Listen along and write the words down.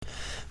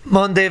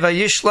Monday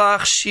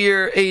Vayishlach,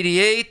 Shir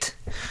 88.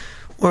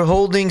 We're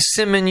holding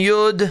Siman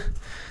Yud,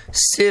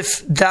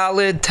 Sif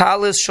Dalid,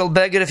 Talis Shal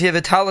Beged. If you have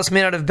a talis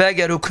made out of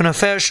Beged,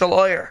 U'kunafer Shal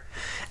Oyer,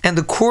 and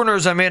the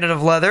corners are made out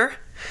of leather,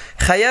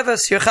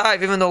 Chayevas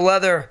Yechayiv, even though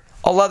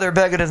a leather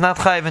Beged is not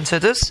Chayiv in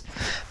Tzitzis,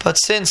 but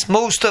since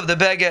most of the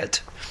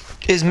Beged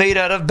is made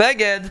out of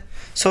Beged,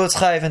 so it's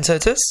Chayiv in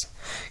Tzitzis.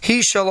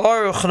 He Shal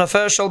Oyer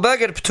U'kunafer Shal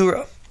Beged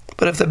P'tura.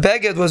 But if the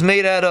Beged was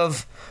made out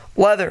of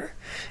leather,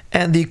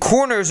 and the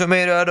corners are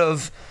made out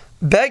of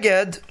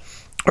Beged,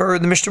 or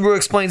the Mishnah Berurah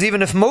explains,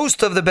 even if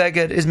most of the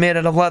Beged is made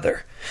out of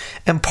leather,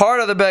 and part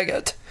of the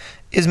Beged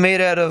is made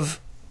out of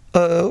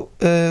a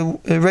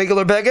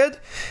regular Beged,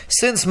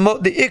 since the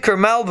Iker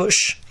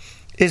Malbush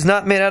is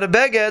not made out of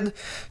Beged,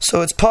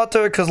 so it's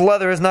Pater, because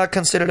leather is not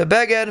considered a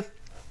Beged,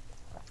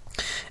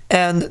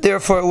 and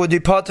therefore it would be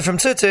Pater from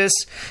Tzitzis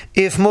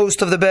if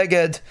most of the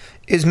Beged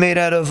is made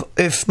out of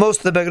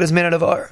Ar.